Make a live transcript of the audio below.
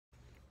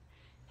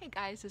Hey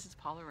guys, this is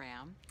Paula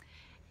Ram,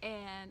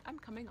 and I'm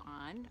coming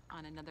on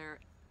another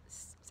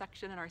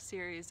section in our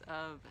series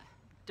of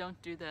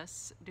Don't Do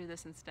This, Do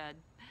This Instead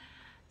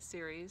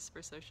series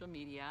for social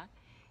media.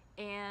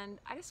 And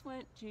I just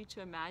want you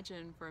to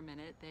imagine for a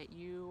minute that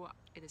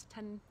it is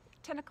 10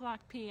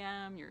 o'clock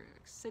p.m., you're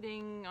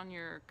sitting on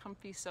your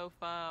comfy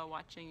sofa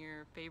watching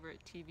your favorite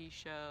TV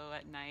show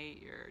at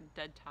night, you're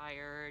dead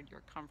tired,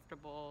 you're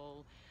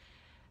comfortable,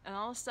 and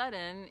all of a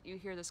sudden you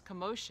hear this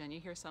commotion, you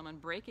hear someone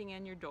breaking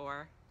in your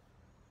door,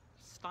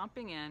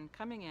 stomping in,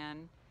 coming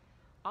in.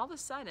 All of a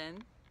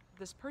sudden,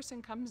 this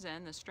person comes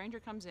in, this stranger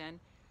comes in,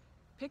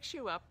 picks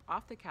you up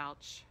off the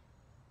couch,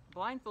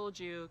 blindfolds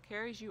you,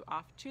 carries you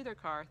off to their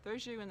car,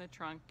 throws you in the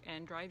trunk,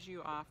 and drives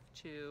you off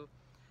to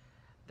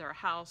their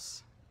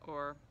house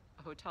or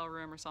a hotel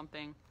room or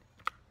something,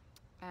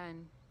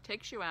 and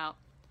takes you out,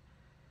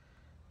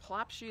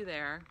 plops you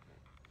there.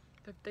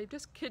 They've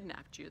just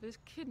kidnapped you. They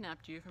just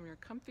kidnapped you from your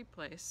comfy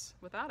place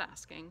without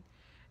asking,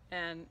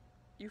 and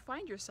you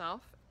find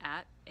yourself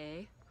at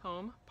a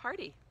home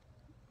party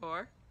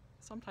or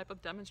some type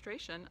of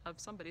demonstration of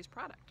somebody's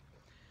product.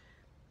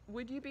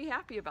 Would you be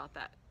happy about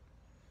that?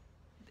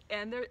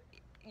 And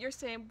you're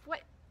saying,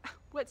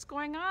 what's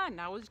going on?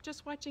 I was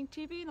just watching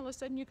TV and all of a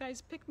sudden you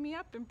guys pick me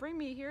up and bring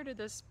me here to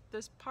this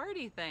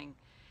party thing.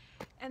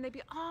 And they'd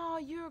be, oh,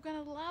 you're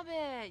gonna love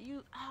it.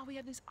 We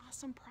have these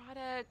awesome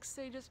products.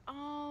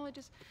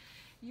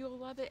 You'll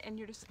love it. And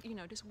you're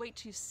just wait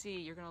till you see.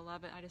 You're gonna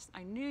love it.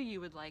 I knew you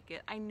would like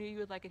it. I knew you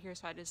would like it here.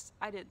 So I just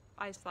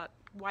thought,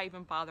 why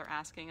even bother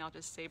asking? I'll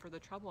just save her the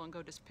trouble and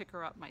go just pick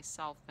her up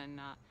myself and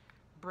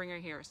bring her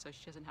here so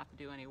she doesn't have to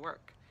do any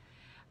work.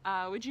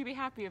 Would you be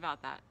happy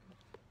about that?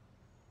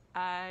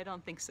 I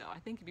don't think so. I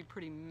think you'd be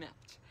pretty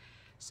miffed.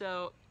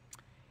 So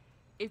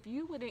if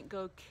you wouldn't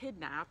go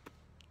kidnap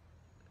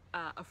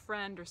a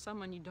friend or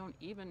someone you don't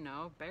even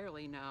know,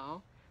 barely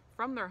know,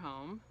 from their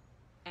home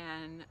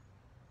and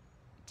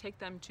take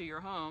them to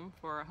your home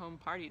for a home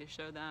party to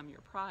show them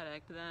your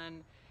product,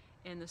 then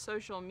in the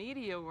social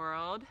media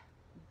world,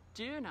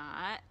 do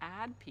not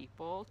add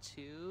people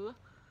to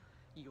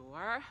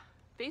your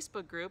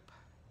Facebook group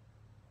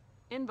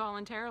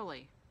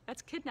involuntarily.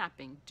 That's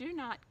kidnapping. Do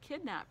not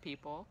kidnap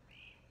people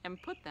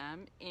and put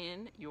them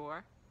in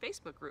your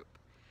Facebook group.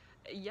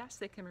 Yes,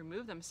 they can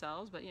remove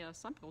themselves, but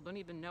some people don't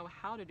even know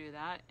how to do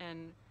that.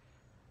 And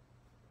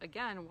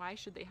again, why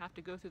should they have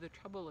to go through the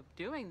trouble of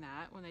doing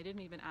that when they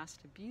didn't even ask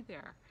to be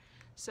there?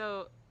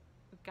 So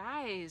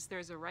guys,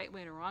 there's a right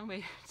way and a wrong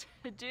way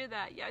to do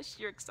that. Yes,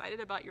 you're excited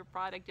about your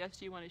product.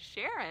 Yes, you want to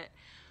share it,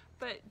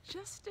 but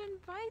just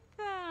invite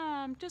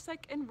them. Just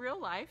like in real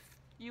life,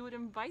 you would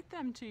invite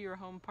them to your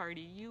home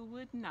party. You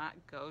would not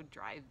go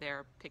drive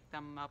there, pick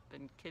them up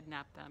and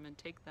kidnap them and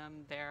take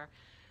them there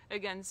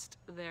against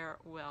their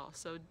will.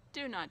 So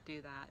do not do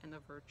that in the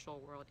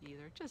virtual world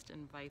either. Just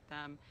invite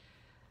them,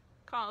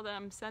 call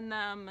them, send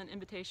them an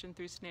invitation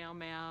through snail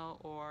mail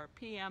or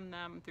PM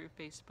them through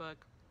Facebook.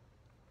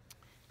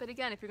 But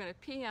again, if you're going to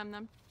PM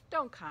them,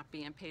 don't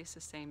copy and paste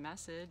the same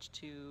message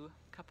to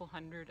a couple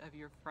hundred of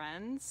your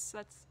friends.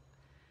 That's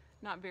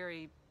not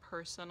very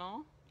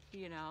personal,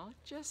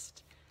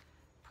 just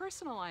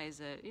personalize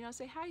it.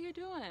 Say, how you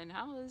doing?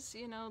 How is,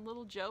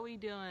 little Joey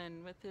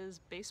doing with his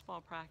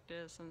baseball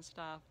practice and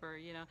stuff? Or,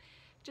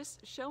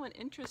 just show an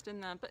interest in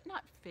them, but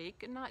not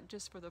fake and not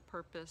just for the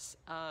purpose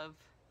of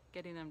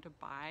getting them to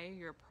buy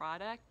your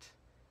product.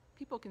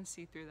 People can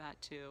see through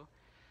that too.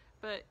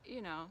 But,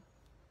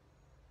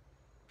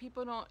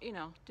 people don't,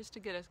 just to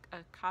get a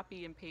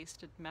copy and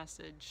pasted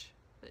message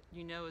that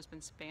has been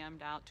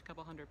spammed out to a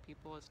couple hundred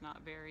people is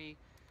not very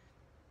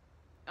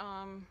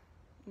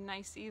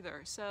nice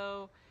either.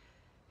 So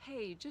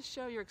hey, just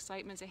show your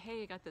excitement. Say,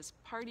 hey, I got this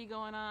party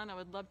going on. I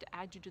would love to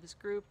add you to this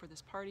group or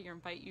this party or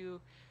invite you.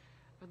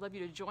 I would love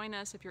you to join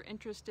us if you're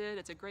interested.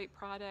 It's a great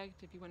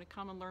product. If you want to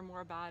come and learn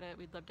more about it,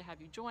 we'd love to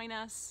have you join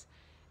us.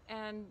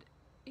 And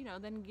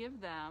then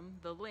give them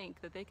the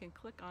link that they can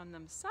click on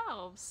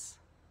themselves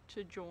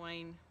to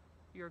join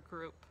your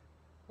group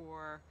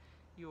or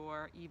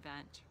your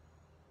event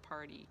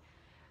party.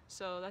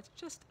 So that's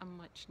just a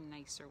much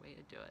nicer way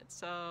to do it.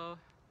 So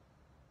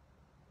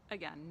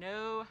again,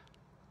 no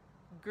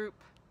group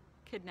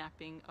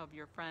kidnapping of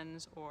your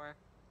friends or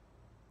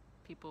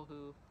people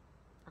who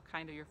are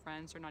kind of your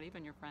friends or not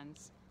even your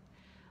friends.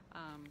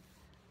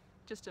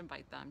 Just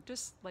invite them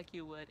just like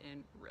you would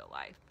in real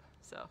life.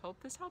 So hope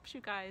this helps you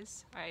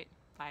guys. All right,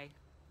 bye.